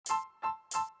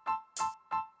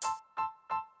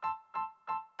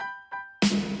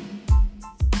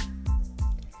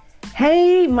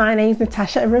Hey, my name's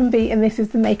Natasha Arumbi and this is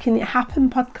the Making It Happen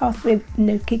podcast with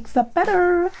No Kicks Are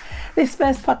Better. This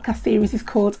first podcast series is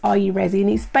called Are You Ready? And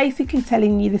it's basically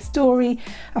telling you the story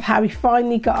of how we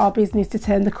finally got our business to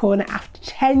turn the corner after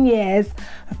 10 years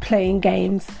of playing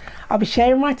games. I'll be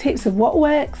sharing my tips of what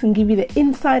works and give you the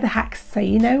insider hacks so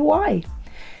you know why.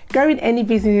 Growing any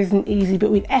business isn't easy,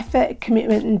 but with effort,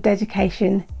 commitment and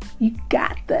dedication, you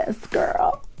got this,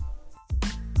 girl.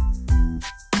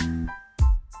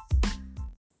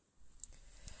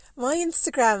 My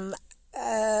Instagram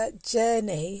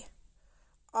journey,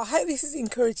 I hope this is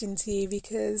encouraging to you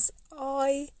because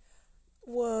I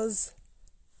was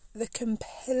the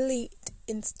complete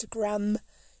Instagram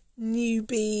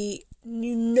newbie,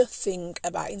 knew nothing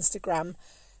about Instagram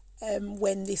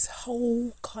when this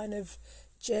whole kind of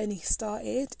journey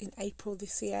started in April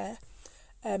this year.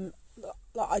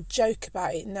 I joke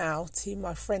about it now to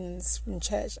my friends from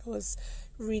church. I was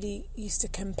really used to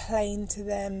complain to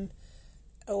them.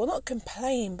 Or not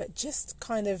complain, but just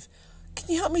kind of, can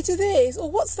you help me do this? Or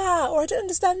what's that? Or I don't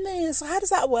understand this. Or how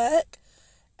does that work?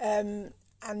 And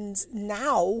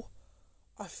now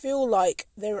I feel like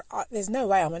there's no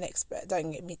way I'm an expert.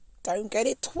 Don't get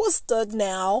it twisted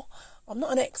now. I'm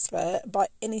not an expert by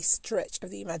any stretch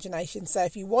of the imagination. So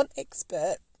if you want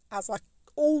expert, as I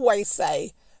always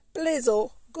say,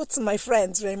 Blizzle, go to my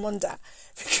friend Raymonda,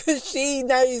 because she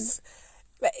knows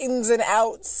the ins and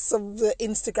outs of the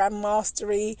Instagram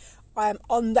mastery. I am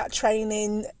on that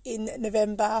training in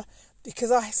November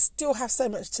because I still have so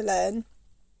much to learn.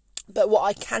 But what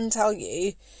I can tell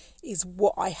you is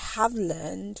what I have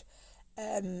learned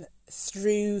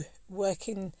through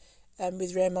working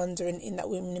with Raymonda and in that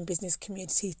Women in Business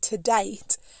community to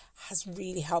date has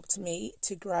really helped me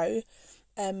to grow.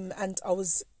 And I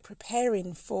was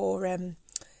preparing for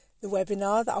the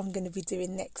webinar that I'm going to be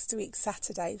doing next week,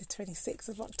 Saturday, the 26th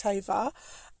of October,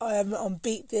 on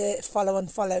Beat the Follow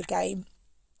and Follow game.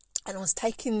 And I was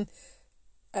taking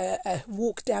a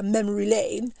walk down memory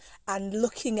lane and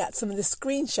looking at some of the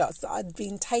screenshots that I'd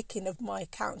been taking of my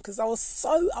account because I was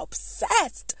so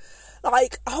obsessed.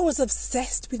 Like, I was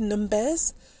obsessed with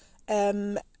numbers.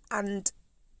 And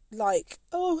like,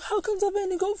 oh, how comes I've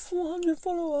only got 400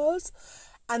 followers?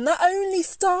 And that only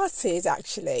started,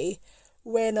 actually,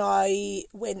 when I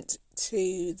went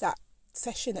to that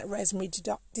session at Rosemary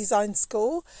Design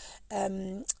School,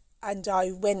 and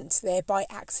I went there by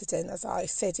accident, as I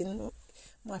said in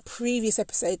my previous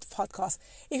episode podcast.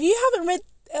 If you haven't read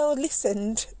or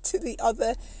listened to the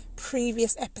other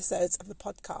previous episodes of the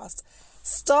podcast,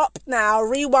 stop now,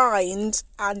 rewind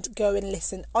and go and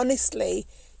listen. Honestly,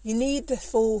 you need the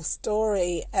full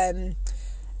story, and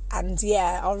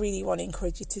yeah, I really want to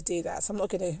encourage you to do that. So I'm not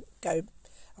going to go,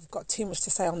 I've got too much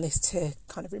to say on this to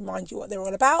kind of remind you what they're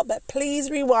all about, but please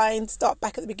rewind, start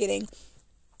back at the beginning.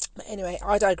 But anyway,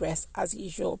 I digress, as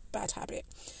usual, bad habit.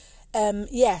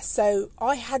 So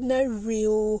I had no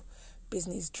real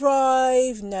business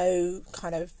drive, no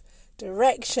kind of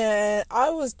direction.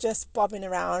 I was just bobbing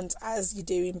around as you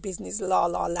do in business la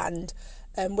land,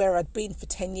 where I'd been for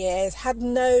 10 years, had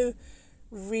no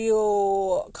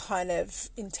real kind of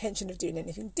intention of doing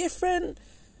anything different.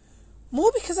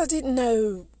 More because I didn't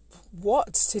know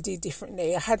what to do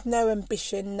differently. I had no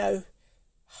ambition, no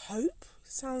hope.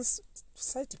 Sounds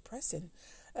so depressing.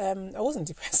 I wasn't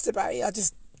depressed about it. I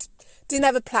just didn't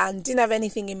have a plan, didn't have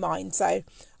anything in mind. So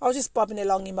I was just bobbing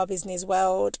along in my business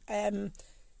world.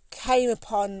 Came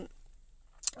upon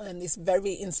this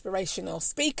very inspirational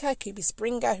speaker, Kubi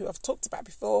Springer, who I've talked about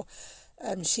before.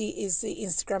 She is the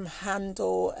Instagram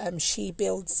handle She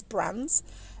Builds Brands.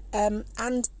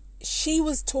 And she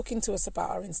was talking to us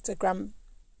about our Instagram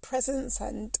presence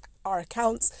and our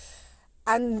accounts,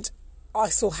 and I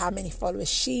saw how many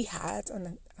followers she had,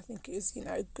 and I think it was,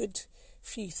 a good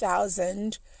few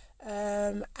thousand,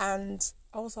 and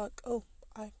I was like, oh,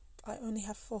 I only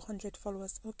have 400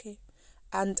 followers, okay.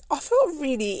 And I felt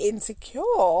really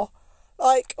insecure.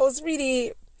 Like, I was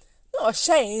really not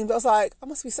ashamed, but I was like, I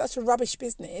must be such a rubbish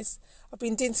business. I've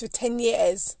been doing this for 10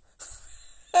 years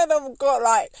and I've got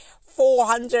like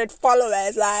 400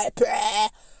 followers, like,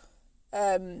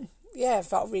 I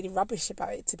felt really rubbish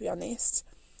about it, to be honest.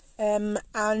 And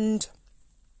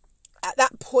at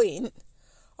that point,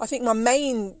 I think my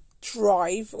main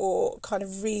drive or kind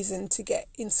of reason to get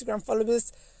Instagram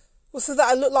followers was so that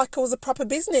I looked like I was a proper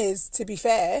business, to be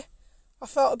fair. I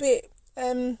felt a bit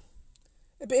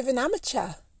of an amateur,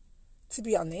 to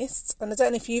be honest. And I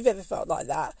don't know if you've ever felt like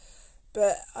that,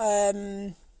 but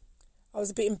I was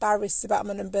a bit embarrassed about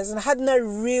my numbers, and I had no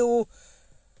real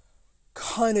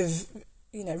kind of,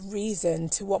 reason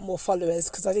to want more followers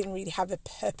because I didn't really have a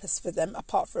purpose for them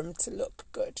apart from to look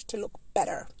good, to look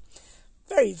better.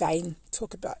 very vain.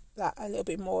 Talk about that a little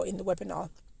bit more in the webinar.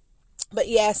 But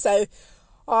yeah, so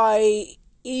I,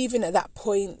 even at that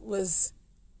point, was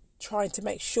trying to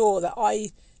make sure that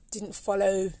I didn't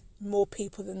follow more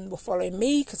people than were following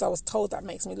me, because I was told that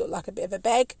makes me look like a bit of a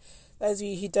beg. Those of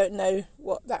you who don't know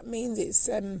what that means, it's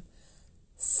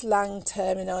slang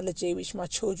terminology which my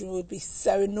children would be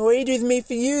so annoyed with me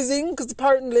for using, because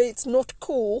apparently it's not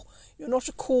cool. You're not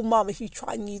a cool mum if you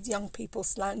try and use young people's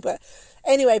slang. But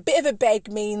anyway, bit of a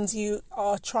beg means you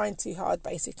are trying too hard,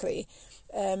 basically.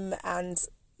 And,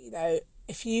 you know,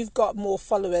 if you've got more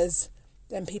followers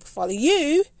than people follow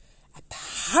you,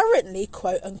 apparently,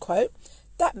 quote unquote,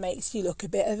 that makes you look a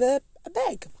bit of a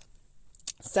beg.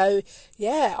 So,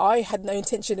 yeah, I had no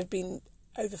intention of being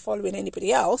over following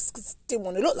anybody else, because I didn't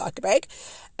want to look like a beg.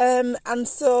 And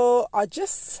so I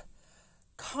just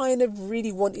kind of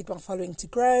really wanted my following to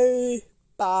grow,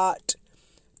 but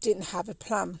didn't have a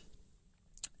plan.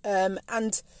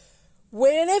 And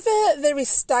whenever there is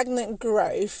stagnant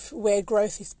growth, where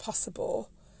growth is possible,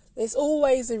 there's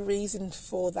always a reason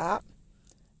for that.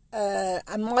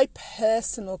 And my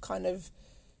personal kind of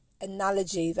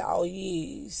analogy that I'll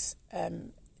use,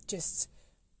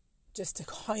 just to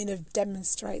kind of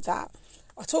demonstrate that.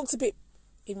 I talked a bit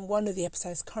in one of the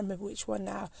episodes, can't remember which one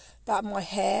now, about my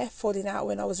hair falling out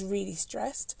when I was really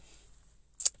stressed.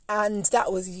 And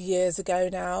that was years ago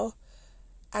now.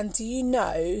 And do you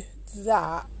know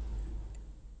that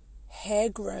hair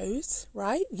grows,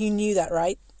 right? You knew that,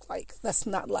 right? Like, that's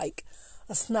not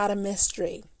a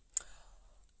mystery.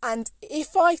 And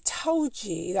if I told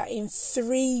you that in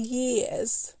 3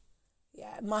 years,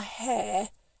 my hair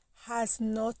has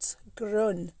not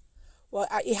grown. Well,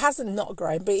 it hasn't not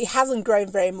grown, but it hasn't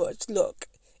grown very much. Look,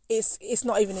 it's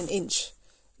not even an inch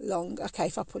long. Okay,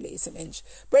 if I pull it, it's an inch.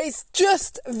 But it's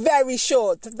just very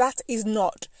short. That is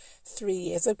not 3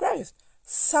 years of growth.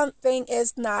 Something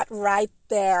is not right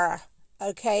there.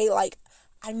 Okay, like,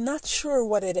 I'm not sure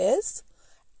what it is.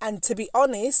 And to be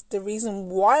honest, the reason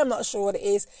why I'm not sure what it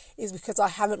is because I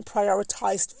haven't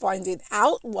prioritized finding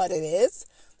out what it is,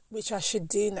 which I should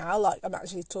do now. Like, I'm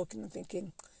actually talking and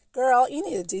thinking, girl, you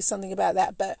need to do something about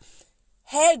that. But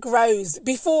hair grows.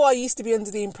 Before, I used to be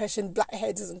under the impression black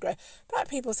hair doesn't grow. Black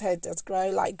people's hair does grow.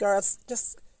 Like, girls,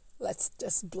 let's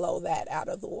just blow that out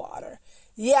of the water.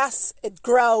 Yes, it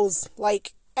grows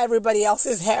like everybody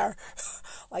else's hair.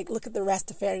 Like, look at the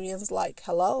Rastafarians, like,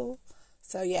 hello.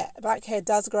 So yeah, black hair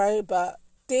does grow, but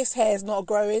this hair is not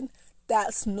growing.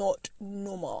 That's not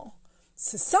normal.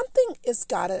 So something has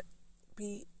got to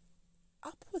be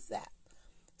up with that.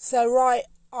 So right,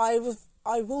 I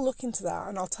will look into that,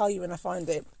 and I'll tell you when I find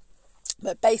it.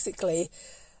 But basically,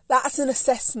 that's an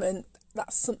assessment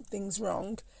that something's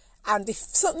wrong. And if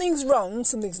something's wrong,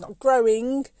 something's not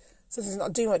growing, something's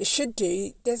not doing what it should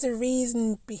do, there's a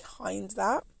reason behind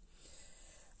that.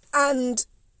 And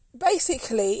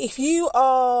basically, if you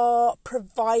are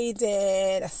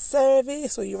providing a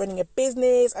service or you're running a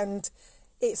business and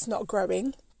it's not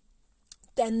growing,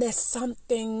 then there's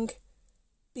something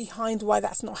behind why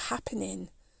that's not happening.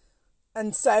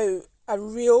 And so a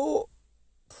real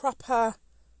proper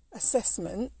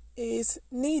assessment is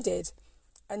needed.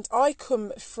 And I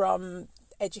come from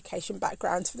education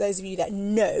background. For those of you that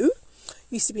know,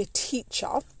 used to be a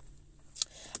teacher.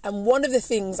 And one of the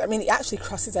things, I mean, it actually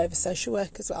crosses over social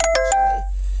work as well,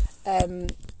 actually.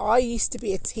 I used to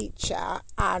be a teacher,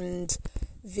 and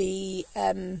the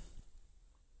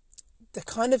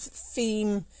kind of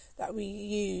theme that we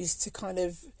use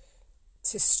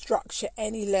to structure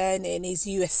any learning is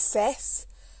you assess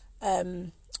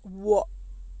what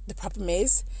the problem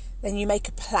is, then you make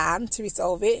a plan to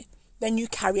resolve it, then you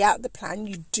carry out the plan,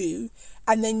 you do,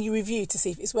 and then you review to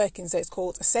see if it's working. So it's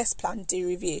called assess, plan, do,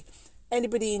 review.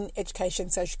 Anybody in education,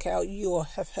 social care, you'll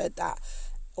have heard that,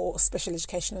 or special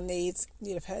educational needs,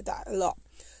 you'll have heard that a lot.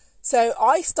 So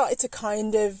I started to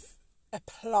kind of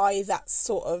apply that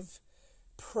sort of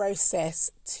process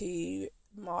to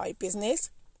my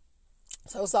business.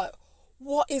 So I was like,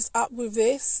 what is up with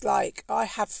this? Like, I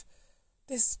have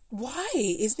this, why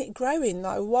isn't it growing?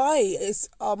 Like, why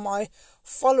are my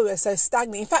followers so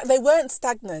stagnant? In fact, they weren't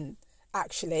stagnant,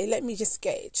 actually. Let me just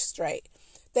get it straight.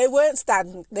 They weren't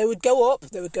stagnant. They would go up,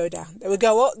 they would go down. They would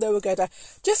go up, they would go down.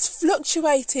 Just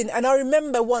fluctuating. And I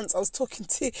remember once I was talking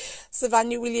to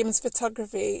Savannah Williams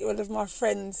Photography, one of my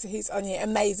friends who's on here.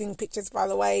 Amazing pictures, by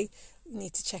the way. You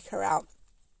need to check her out.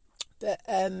 But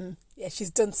yeah,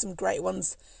 she's done some great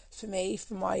ones for me,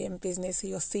 for my business. So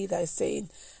you'll see those soon.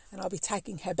 And I'll be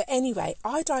tagging her. But anyway,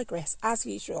 I digress, as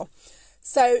usual.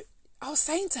 So I was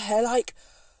saying to her, like,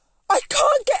 I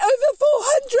can't get over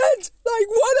 400. Like,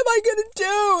 what am I going to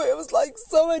do? It was like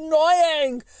so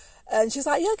annoying. And she's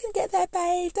like, you're going to get there,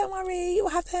 babe. Don't worry, it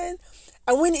will happen.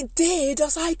 And when it did, I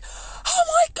was like, oh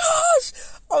my gosh.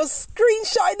 I was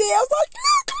screenshotting it. I was like,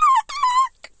 look.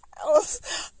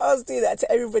 I was doing that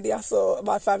to everybody I saw.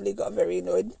 My family got very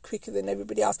annoyed quicker than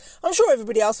everybody else. I'm sure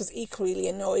everybody else was equally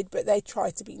annoyed, but they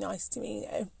tried to be nice to me,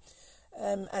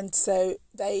 and so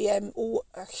they all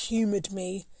humoured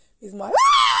me with my, look,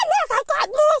 I've got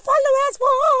more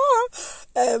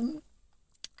followers.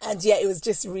 And yeah, it was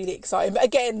just really exciting. But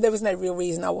again, there was no real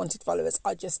reason I wanted followers.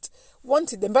 I just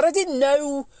wanted them. But I didn't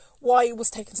know why it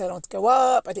was taking so long to go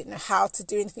up. I didn't know how to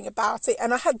do anything about it.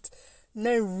 And I had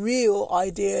no real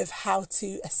idea of how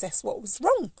to assess what was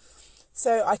wrong.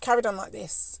 So I carried on like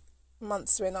this.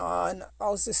 Months went on. I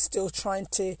was just still trying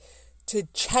to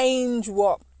change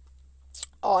what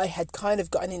I had kind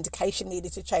of got an indication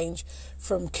needed to change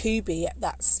from Kubi at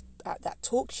that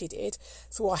talk she did.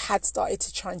 So I had started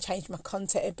to try and change my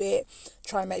content a bit,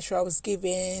 try and make sure I was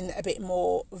giving a bit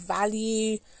more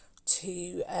value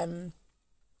to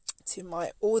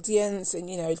my audience,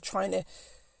 and trying to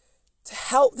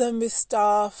help them with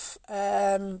stuff.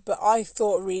 But I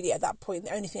thought really at that point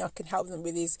the only thing I can help them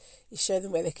with is show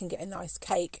them where they can get a nice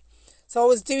cake. So I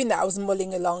was doing that, I was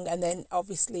mulling along, and then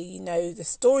obviously you know the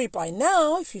story by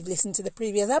now. If you've listened to the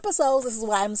previous episodes, this is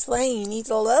why I'm saying you need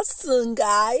to listen,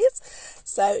 guys.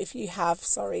 So if you have,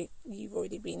 sorry, you've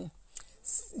already been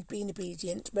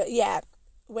obedient. But yeah,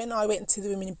 when I went to the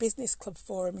Women in Business Club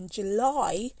Forum in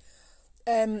July,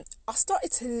 I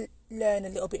started to learn a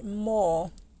little bit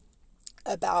more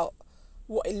about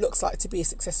what it looks like to be a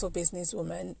successful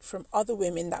businesswoman from other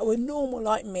women that were normal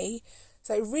like me.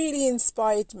 So it really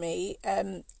inspired me,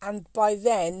 and by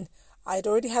then I'd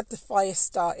already had the fire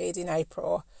started in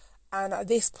April, and at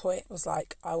this point it was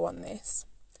like, I want this.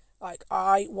 Like,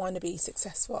 I want to be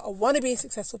successful. I want to be a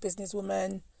successful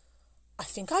businesswoman. I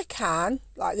think I can.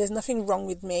 Like, there's nothing wrong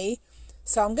with me,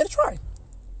 so I'm going to try.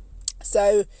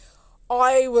 So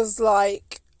I was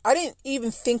like, I didn't even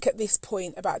think at this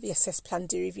point about the Assess Plan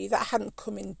Do Review. That hadn't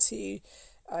come into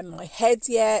my head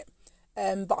yet.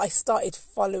 But I started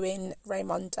following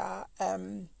Raymonda,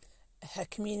 her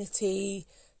community,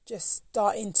 just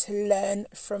starting to learn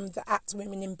from the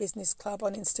 @Women in Business Club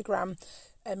on Instagram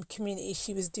community.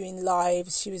 She was doing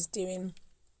lives, she was doing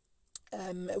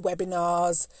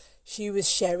webinars, she was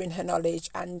sharing her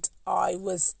knowledge, and I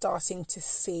was starting to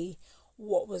see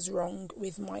what was wrong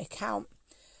with my account.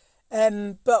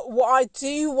 But what I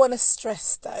do want to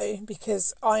stress though,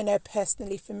 because I know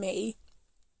personally for me,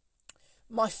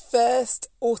 my first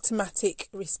automatic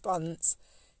response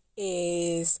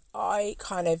is I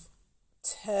kind of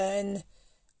turn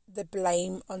the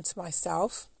blame onto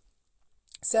myself.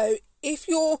 So if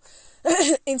your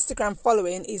Instagram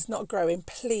following is not growing,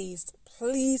 please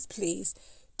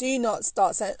do not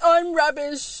start saying, I'm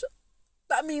rubbish.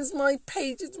 That means my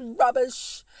page is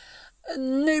rubbish.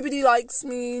 And nobody likes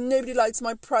me. Nobody likes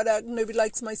my product. Nobody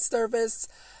likes my service.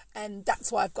 And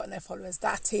that's why I've got no followers.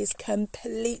 That is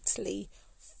completely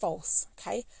false.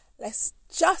 Okay, let's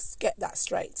just get that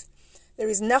straight. There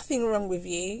is nothing wrong with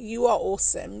you. You are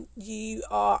awesome. You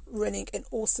are running an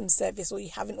awesome service, or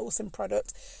you have an awesome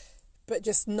product, but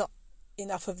just not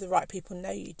enough of the right people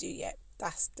know you do yet.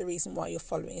 That's the reason why your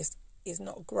following is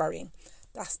not growing.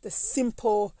 That's the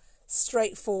simple,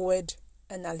 straightforward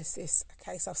analysis.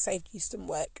 Okay, so I've saved you some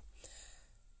work.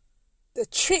 The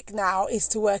trick now is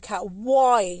to work out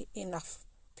why enough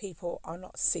people are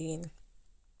not seeing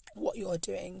what you're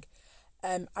doing.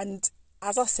 And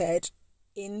as I said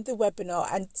in the webinar,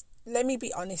 and let me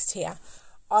be honest here,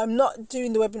 I'm not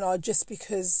doing the webinar just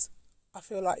because I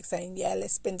feel like saying, yeah,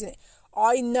 let's spend it.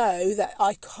 I know that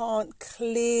I can't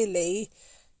clearly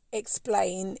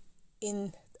explain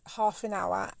in half an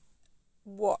hour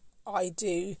what I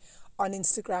do on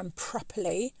Instagram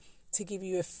properly to give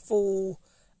you a full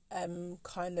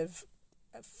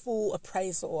full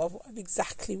appraisal of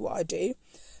exactly what I do.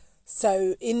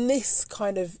 So in this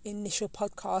kind of initial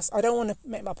podcast, I don't want to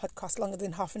make my podcast longer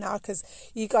than half an hour because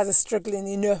you guys are struggling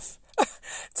enough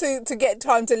to get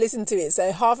time to listen to it.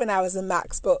 So half an hour is the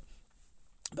max. But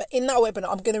in that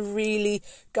webinar, I'm going to really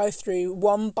go through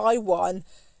one by one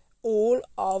all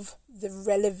of the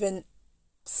relevant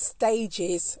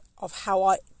stages of how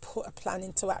I put a plan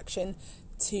into action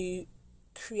to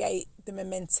create the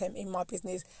momentum in my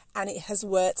business, and it has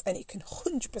worked, and it can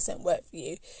 100% work for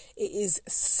you. It is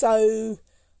so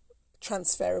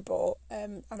transferable,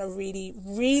 and I really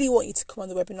want you to come on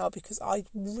the webinar because I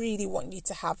really want you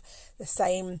to have the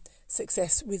same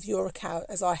success with your account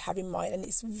as I have in mine, and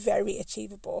it's very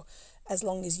achievable as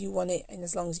long as you want it and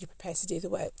as long as you're prepared to do the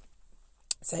work.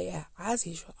 So yeah, as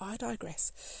usual, I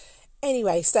digress.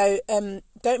 Anyway, so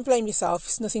don't blame yourself.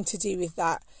 It's nothing to do with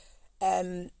that.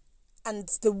 And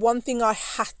the one thing I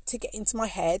had to get into my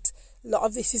head, a lot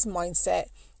of this is mindset,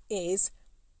 is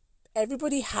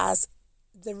everybody has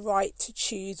the right to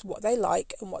choose what they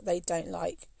like and what they don't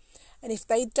like. And if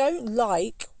they don't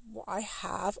like what I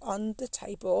have on the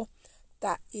table,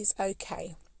 that is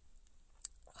okay.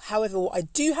 However, what I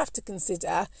do have to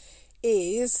consider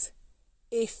is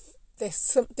if there's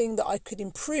something that I could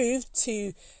improve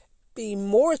to be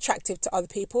more attractive to other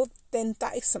people, then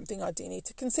that is something I do need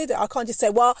to consider. I can't just say,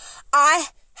 well, I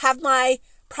have my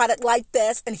product like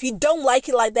this, and if you don't like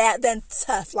it like that, then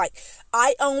tough. Like,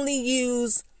 I only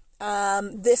use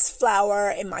this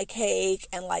flour in my cake,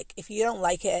 and like, if you don't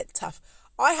like it, tough.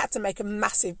 I had to make a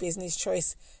massive business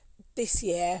choice this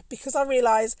year because I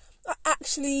realised I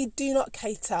actually do not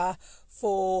cater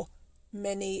for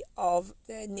many of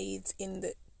their needs in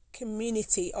the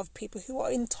community of people who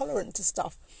are intolerant to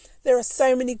stuff. There are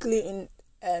so many gluten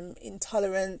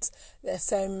intolerant, there's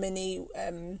so many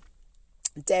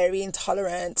dairy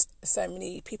intolerant, so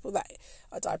many people that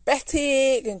are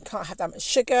diabetic and can't have that much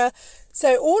sugar.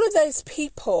 So all of those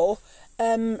people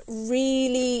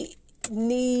really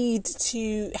need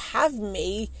to have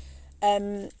me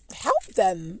help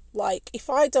them. Like, if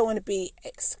I don't want to be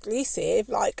exclusive,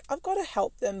 like, I've got to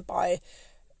help them by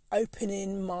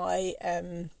opening my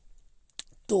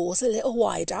doors a little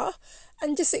wider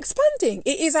and just expanding.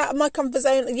 It is out of my comfort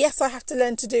zone. Yes, I have to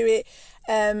learn to do it,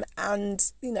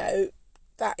 and you know,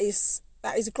 that is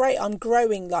great. I'm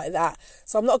growing like that.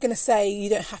 So I'm not going to say you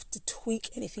don't have to tweak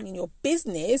anything in your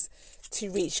business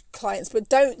to reach clients, but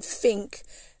don't think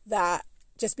that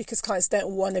just because clients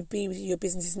don't want to be with you, your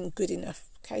business isn't good enough.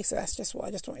 Okay, so that's just what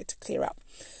I just wanted to clear up.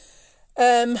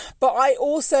 But I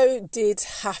also did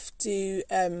have to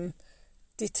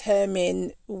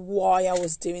determine why I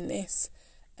was doing this.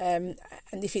 And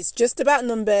if it's just about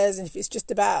numbers, and if it's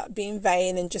just about being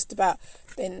vain and just about,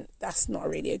 then that's not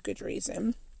really a good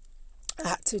reason. I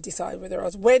had to decide whether I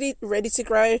was ready to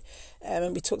grow.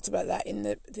 And we talked about that in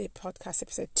the podcast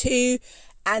episode 2.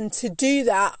 And to do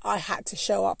that, I had to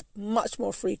show up much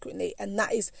more frequently. And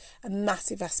that is a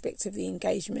massive aspect of the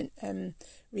engagement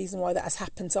reason why that has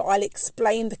happened. So I'll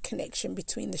explain the connection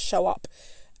between the show up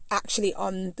actually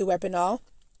on the webinar.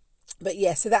 But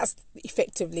yeah, so that's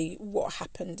effectively what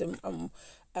happened and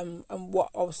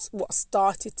what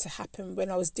started to happen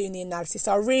when I was doing the analysis.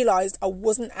 I realised I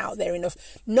wasn't out there enough.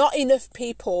 Not enough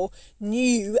people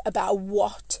knew about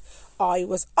what I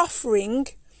was offering,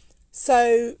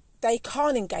 so they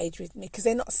can't engage with me because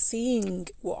they're not seeing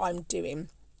what I'm doing.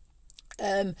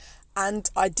 And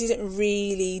I didn't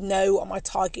really know what my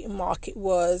target market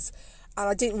was, and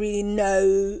I didn't really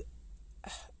know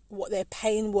what their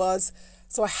pain was.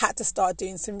 So I had to start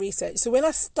doing some research. So when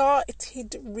I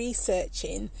started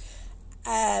researching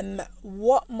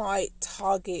what my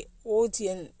target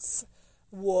audience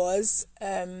was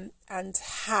and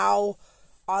how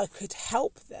I could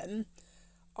help them,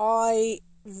 I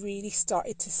really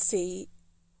started to see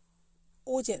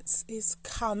audiences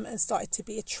come and started to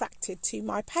be attracted to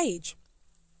my page.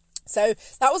 So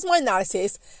that was my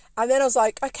analysis. And then I was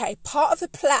like, okay, part of the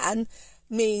plan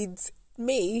needs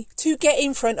me to get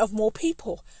in front of more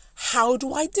people. How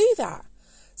do I do that?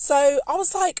 So I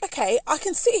was like, okay, I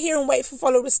can sit here and wait for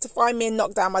followers to find me and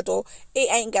knock down my door.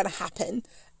 It ain't gonna happen.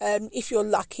 If you're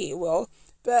lucky, it will.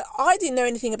 But I didn't know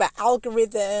anything about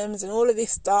algorithms and all of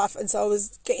this stuff, and so I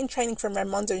was getting training from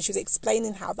Ramonda, and she was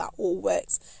explaining how that all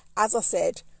works. As I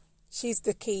said, she's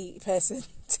the key person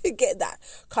to get that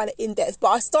kind of in depth. But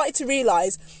I started to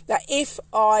realise that if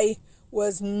I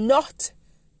was not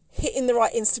hitting the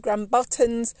right Instagram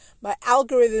buttons, my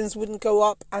algorithms wouldn't go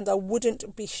up and I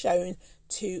wouldn't be shown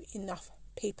to enough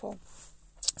people.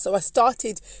 So I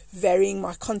started varying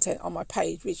my content on my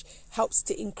page, which helps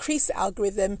to increase the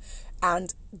algorithm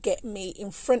and get me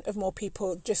in front of more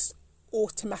people just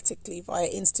automatically via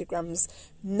Instagram's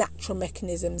natural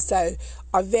mechanism. So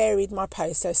I varied my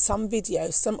posts, so some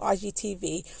videos, some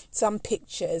IGTV, some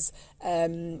pictures,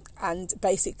 and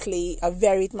basically I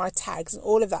varied my tags and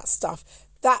all of that stuff.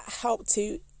 That helped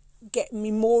to get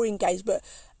me more engaged. But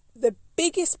the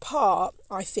biggest part,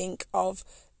 I think, of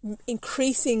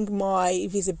increasing my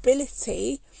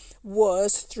visibility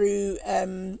was through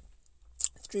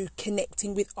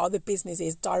connecting with other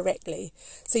businesses directly.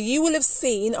 So you will have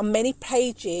seen on many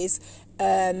pages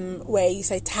where you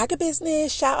say tag a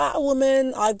business, shout out a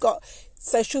woman. I've got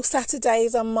Social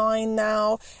Saturdays on mine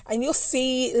now, and you'll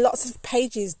see lots of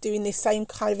pages doing this same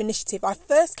kind of initiative. I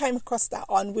first came across that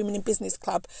on Women in Business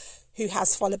Club, who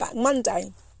has Follow Back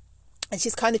Monday. And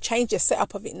she's kind of changed the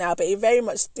setup of it now, but it very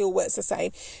much still works the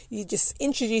same. You just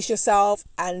introduce yourself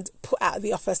and put out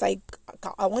the offer, say,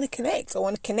 I want to connect. I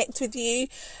want to connect with you.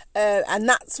 And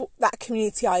that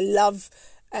community I love,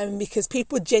 because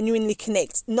people genuinely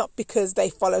connect, not because they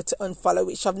follow to unfollow,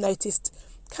 which I've noticed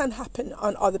can happen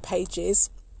on other pages,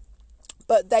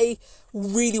 but they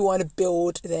really want to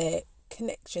build their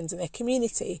connections and their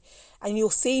community. And you'll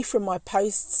see from my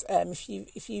posts,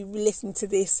 if you listen to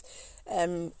this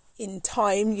in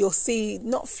time, you'll see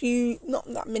not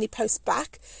that many posts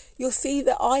back, you'll see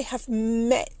that I have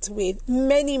met with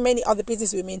many other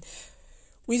business women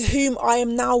with whom I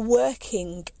am now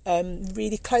working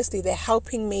really closely. They're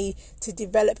helping me to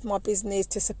develop my business,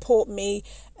 to support me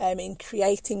in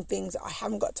creating things that I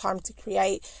haven't got time to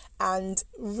create, and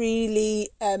really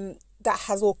that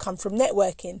has all come from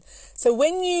networking. So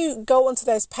when you go onto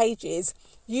those pages,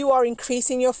 you are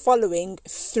increasing your following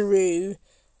through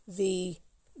the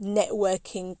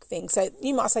networking thing. So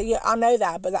you might say, yeah, I know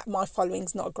that, but that my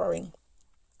following's not growing.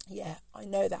 Yeah, I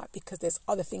know that because there's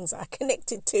other things that are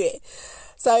connected to it.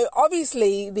 So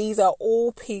obviously these are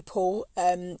all people,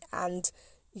 and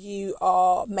you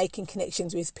are making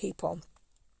connections with people.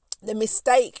 The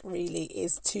mistake really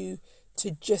is to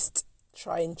just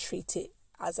try and treat it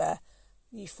as a,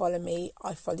 you follow me,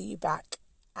 I follow you back,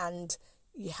 and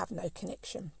you have no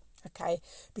connection. Okay,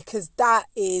 because that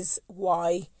is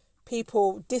why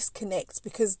people disconnect,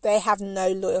 because they have no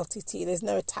loyalty to you. There's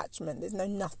no attachment. There's no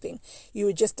nothing. You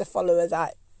are just a follower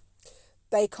that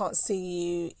they can't see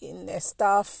you in their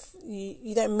stuff.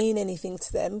 You don't mean anything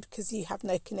to them because you have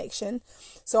no connection.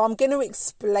 So I'm going to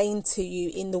explain to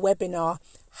you in the webinar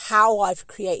how I've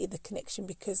created the connection,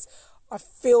 because I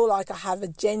feel like I have a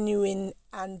genuine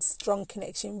and strong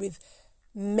connection with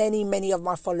many of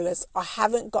my followers. I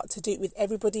haven't got to do it with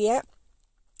everybody yet,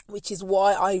 which is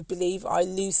why I believe I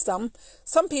lose some.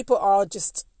 Some people are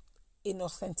just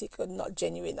inauthentic and not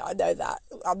genuine. I know that.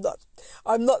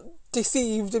 I'm not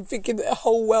deceived and thinking that the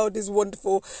whole world is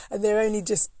wonderful and they're only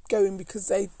just going because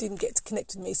they didn't get to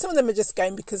connect with me. Some of them are just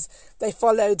going because they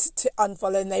followed to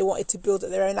unfollow and they wanted to build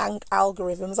their own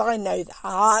algorithms. I know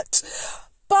that.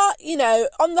 But,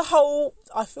 on the whole,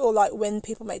 I feel like when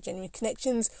people make genuine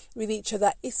connections with each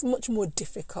other, it's much more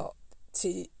difficult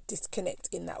to disconnect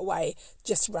in that way,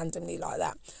 just randomly like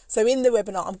that. So in the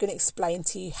webinar, I'm going to explain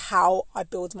to you how I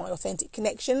build my authentic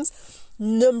connections.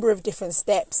 Number of different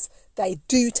steps. They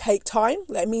do take time.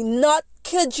 Let me not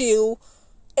kid you.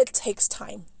 It takes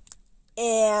time.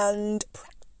 And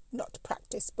not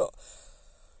practice, but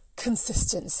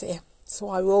consistency. So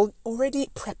I will already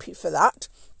prep you for that.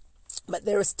 But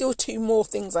there are still 2 more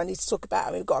things I need to talk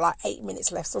about. We've got like 8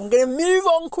 minutes left. So I'm going to move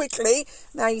on quickly.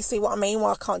 Now you see what I mean.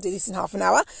 Well, I can't do this in half an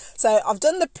hour. So I've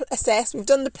done the assess. We've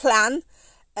done the plan.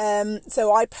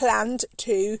 So I planned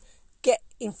to get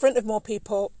in front of more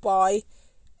people by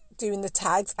doing the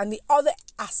tags. And the other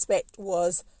aspect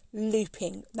was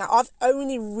looping. Now I've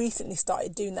only recently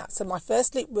started doing that. So my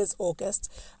first loop was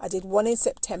August. I did one in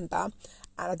September.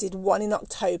 And I did one in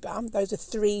October. Those are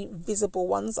 3 visible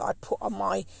ones that I put on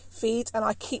my feed, and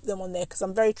I keep them on there because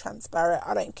I'm very transparent.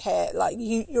 I don't care. Like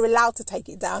you're allowed to take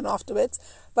it down afterwards,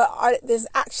 but there's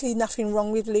actually nothing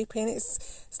wrong with looping.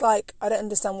 It's like I don't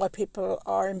understand why people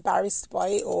are embarrassed by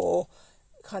it or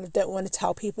kind of don't want to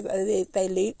tell people that they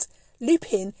looped.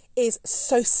 Looping is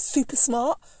so super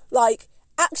smart. Like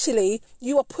actually,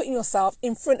 you are putting yourself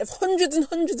in front of hundreds and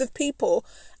hundreds of people,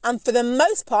 and for the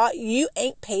most part, you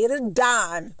ain't paid a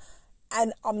dime.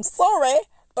 And I'm sorry,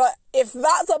 but if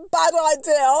that's a bad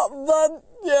idea, then,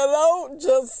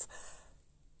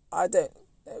 I don't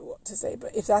know what to say.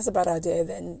 But if that's a bad idea,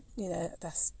 then,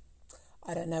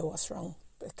 I don't know what's wrong.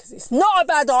 Because it's not a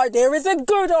bad idea, it's a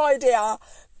good idea.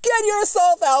 Get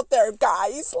yourself out there,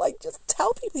 guys. Like, just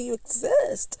tell people you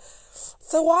exist.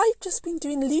 So I've just been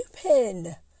doing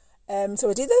looping. So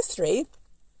I did those 3.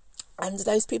 And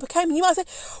those people came. And you might say,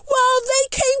 well, they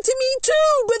came to me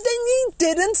too, but then you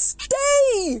didn't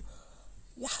stay.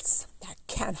 Yes, that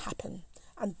can happen.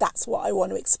 And that's what I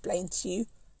want to explain to you,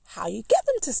 how you get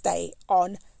them to stay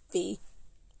on the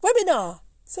webinar.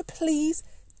 So please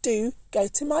do go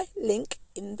to my link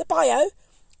in the bio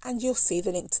and you'll see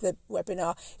the link to the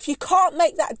webinar. If you can't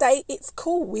make that date, it's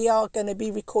cool. We are going to be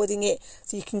recording it.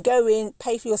 So you can go in,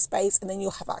 pay for your space, and then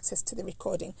you'll have access to the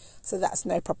recording. So that's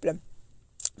no problem.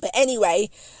 But anyway,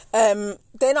 then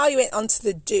I went on to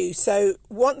the do. So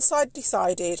once I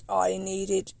decided I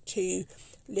needed to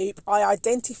loop, I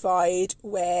identified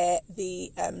where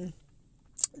the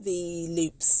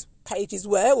loops pages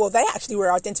were. Well, they actually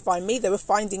were identifying me. They were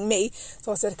finding me.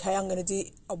 So I said, okay, I'm going to do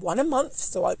one a month.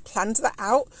 So I planned that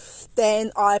out.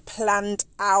 Then I planned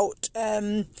out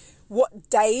what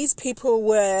days people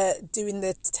were doing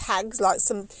the tags, like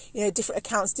some, different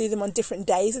accounts do them on different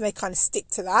days and they kind of stick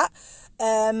to that.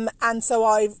 And so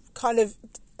I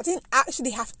didn't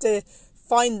actually have to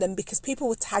find them because people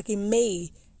were tagging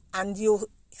me, and you'll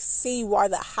see why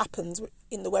that happens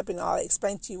in the webinar. I'll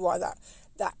explain to you why that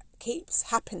keeps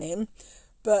happening.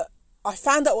 But I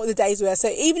found out what the days were. So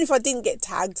even if I didn't get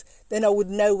tagged, then I would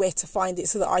know where to find it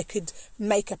so that I could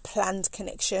make a planned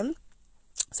connection.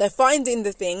 So finding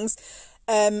the things,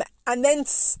 and then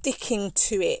sticking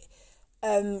to it.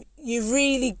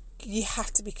 You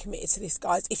have to be committed to this,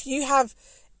 guys. If you have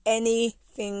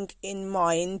anything in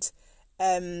mind,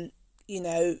 you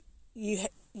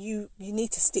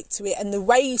need to stick to it. And the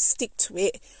way you stick to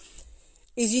it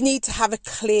is you need to have a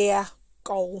clear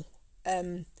goal.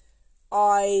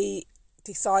 I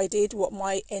decided what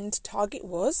my end target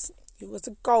was. It was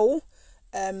a goal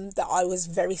that I was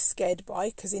very scared by,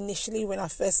 because initially when I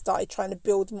first started trying to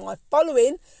build my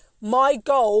following, my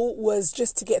goal was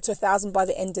just to get to 1,000 by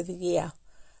the end of the year.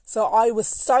 So I was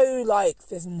so like,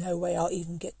 there's no way I'll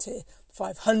even get to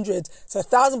 500. So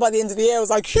 1,000 by the end of the year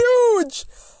was like huge.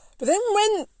 But then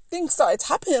when things started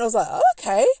happening, I was like, oh,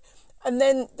 okay. And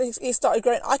then it started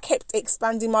growing. I kept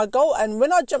expanding my goal. And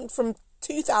when I jumped from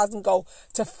 2,000 goal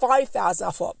to 5,000,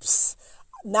 I thought,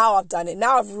 now I've done it.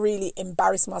 Now I've really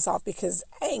embarrassed myself, because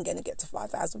I ain't going to get to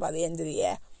 5,000 by the end of the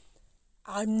year.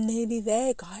 I'm nearly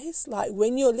there, guys. Like,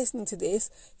 when you're listening to this,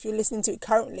 if you're listening to it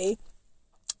currently,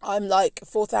 I'm like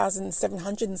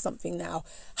 4,700 and something now.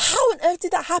 How on earth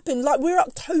did that happen? Like, we're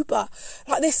October.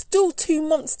 Like, there's still 2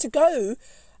 months to go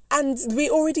and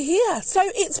we're already here. So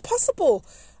it's possible,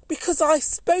 because I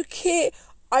spoke it.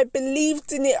 I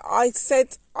believed in it. I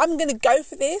said, I'm going to go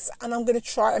for this and I'm going to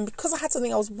try. And because I had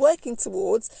something I was working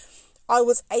towards, I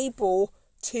was able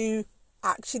to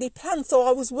actually plan. So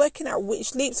I was working out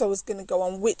which leaps I was going to go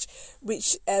on, which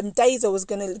days I was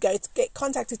going to go to get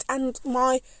contacted. And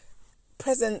my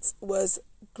presence was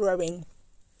growing.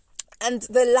 And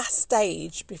the last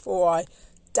stage before I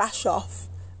dash off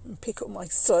and pick up my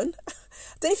son, I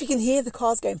don't know if you can hear the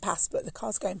cars going past, but the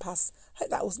cars going past, I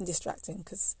hope that wasn't distracting,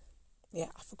 because I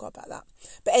forgot about that.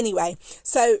 But anyway,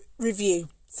 so review.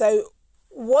 So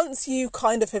once you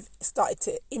kind of have started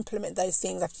to implement those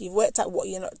things, after you've worked out what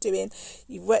you're not doing,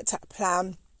 you've worked out a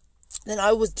plan, then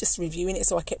I was just reviewing it.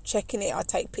 So I kept checking it. I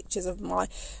take pictures of my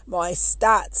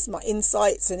stats, my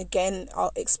insights, and again,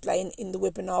 I'll explain in the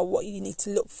webinar what you need to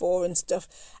look for and stuff.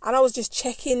 And I was just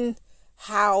checking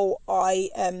how I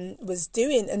was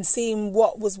doing and seeing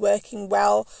what was working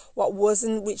well, what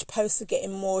wasn't, which posts are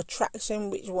getting more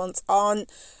traction, which ones aren't,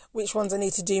 which ones I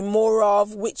need to do more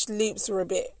of, which loops were a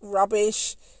bit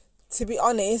rubbish. To be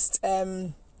honest,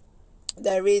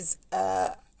 there is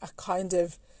a kind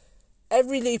of,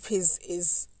 every loop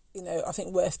is I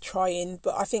think worth trying,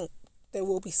 but I think there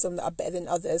will be some that are better than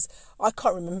others. I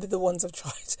can't remember the ones I've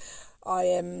tried.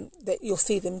 That you'll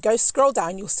see them. Go scroll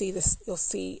down, you'll see this. You'll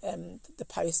see the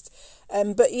post.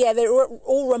 But yeah, they're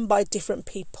all run by different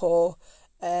people.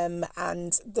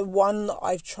 And the one that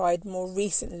I've tried more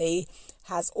recently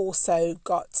has also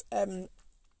got an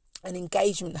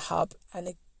engagement hub.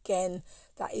 And again,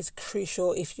 that is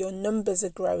crucial if your numbers are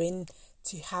growing,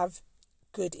 to have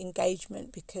good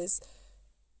engagement, because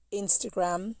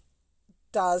Instagram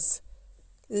does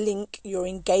link your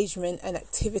engagement and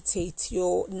activity to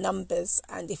your numbers.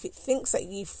 And if it thinks that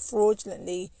you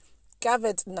fraudulently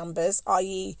gathered numbers,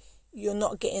 i.e. you're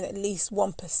not getting at least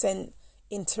 1%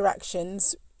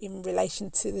 interactions in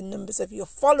relation to the numbers of your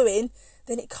following,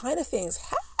 then it kind of thinks,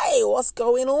 hey, what's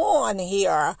going on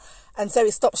here? And so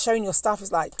it stops showing your stuff.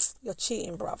 It's like, you're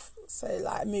cheating, bruv. So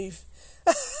like, move.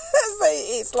 So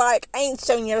it's like, I ain't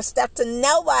showing your stuff to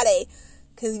nobody,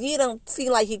 because you don't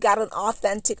seem like you got an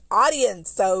authentic audience.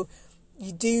 So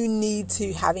you do need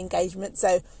to have engagement.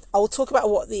 So I will talk about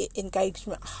what the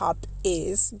engagement hub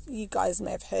is. You guys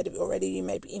may have heard of it already. You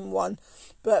may be in one.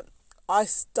 But I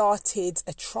started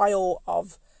a trial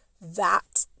of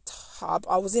that hub.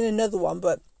 I was in another one,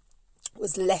 but it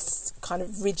was less kind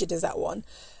of rigid as that one.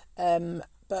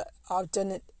 But I've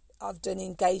done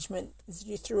engagement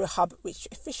through a hub which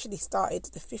officially started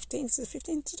the 15th. Is the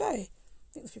 15th today?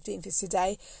 I think the 15th is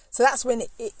today. So that's when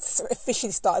it's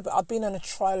officially started, but I've been on a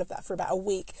trial of that for about a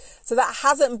week. So that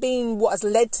hasn't been what has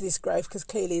led to this growth, because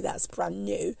clearly that's brand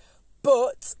new.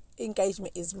 But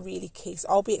engagement is really key. So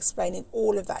I'll be explaining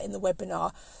all of that in the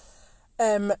webinar.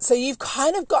 So you've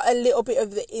kind of got a little bit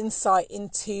of the insight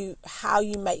into how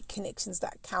you make connections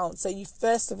that count. So you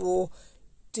first of all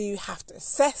do have to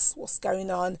assess what's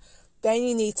going on. Then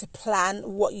you need to plan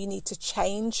what you need to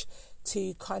change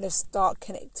to kind of start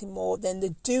connecting more. Then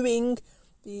the doing,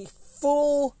 the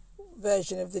full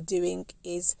version of the doing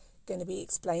is going to be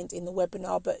explained in the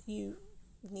webinar, but you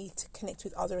need to connect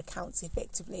with other accounts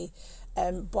effectively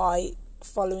by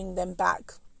following them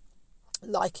back,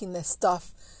 liking their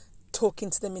stuff, talking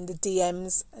to them in the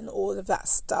DMs and all of that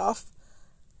stuff.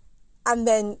 And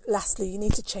then lastly, you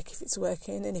need to check if it's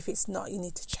working, and if it's not, you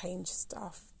need to change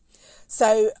stuff.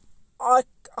 So I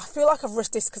feel like I've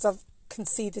rushed this because I can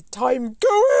see the time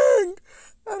going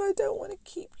and I don't want to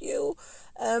keep you.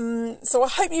 So I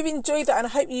hope you've enjoyed that, and I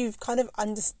hope you've kind of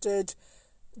understood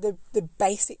the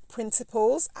basic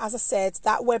principles. As I said,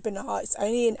 that webinar, it's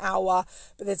only an hour,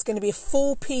 but there's going to be a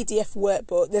full PDF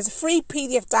workbook. There's a free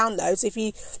PDF download, so if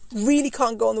you really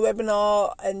can't go on the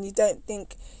webinar and you don't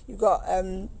think you've got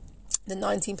the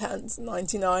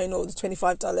 £19.99 or the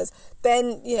 $25,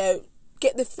 then, you know,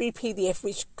 get the free PDF,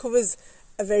 which covers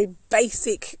a very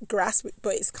basic grasp,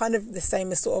 but it's kind of the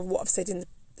same as sort of what I've said in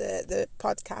the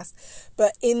podcast.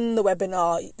 But in the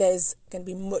webinar, there's going to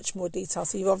be much more detail.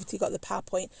 So you've obviously got the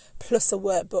PowerPoint plus a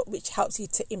workbook, which helps you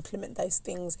to implement those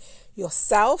things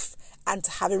yourself and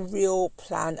to have a real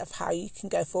plan of how you can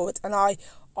go forward. And I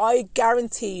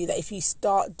guarantee you that if you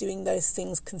start doing those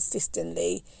things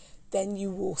consistently, then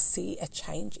you will see a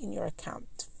change in your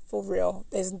account, for real.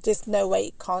 There's just no way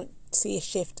you can't see a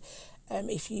shift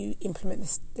if you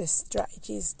implement the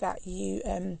strategies that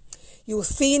you'll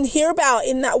see and hear about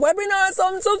in that webinar. So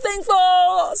I'm so thankful.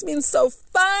 It's been so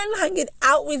fun hanging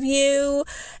out with you.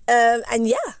 And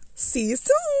yeah, see you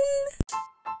soon.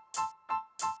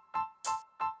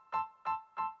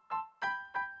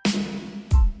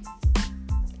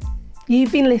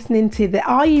 You've been listening to the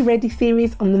Are You Ready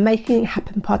series on the Making It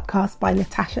Happen podcast by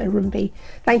Natasha Rumby.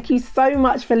 Thank you so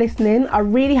much for listening. I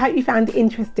really hope you found it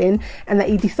interesting and that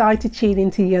you decide to tune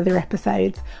into the other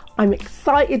episodes. I'm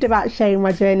excited about sharing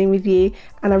my journey with you,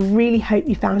 and I really hope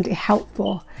you found it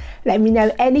helpful. Let me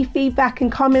know any feedback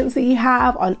and comments that you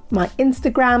have on my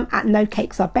Instagram at No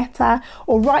Cakes Are Better,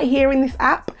 or right here in this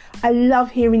app. I love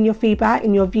hearing your feedback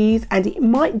and your views, and it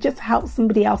might just help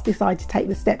somebody else decide to take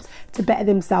the steps to better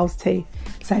themselves too.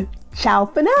 So, ciao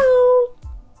for now.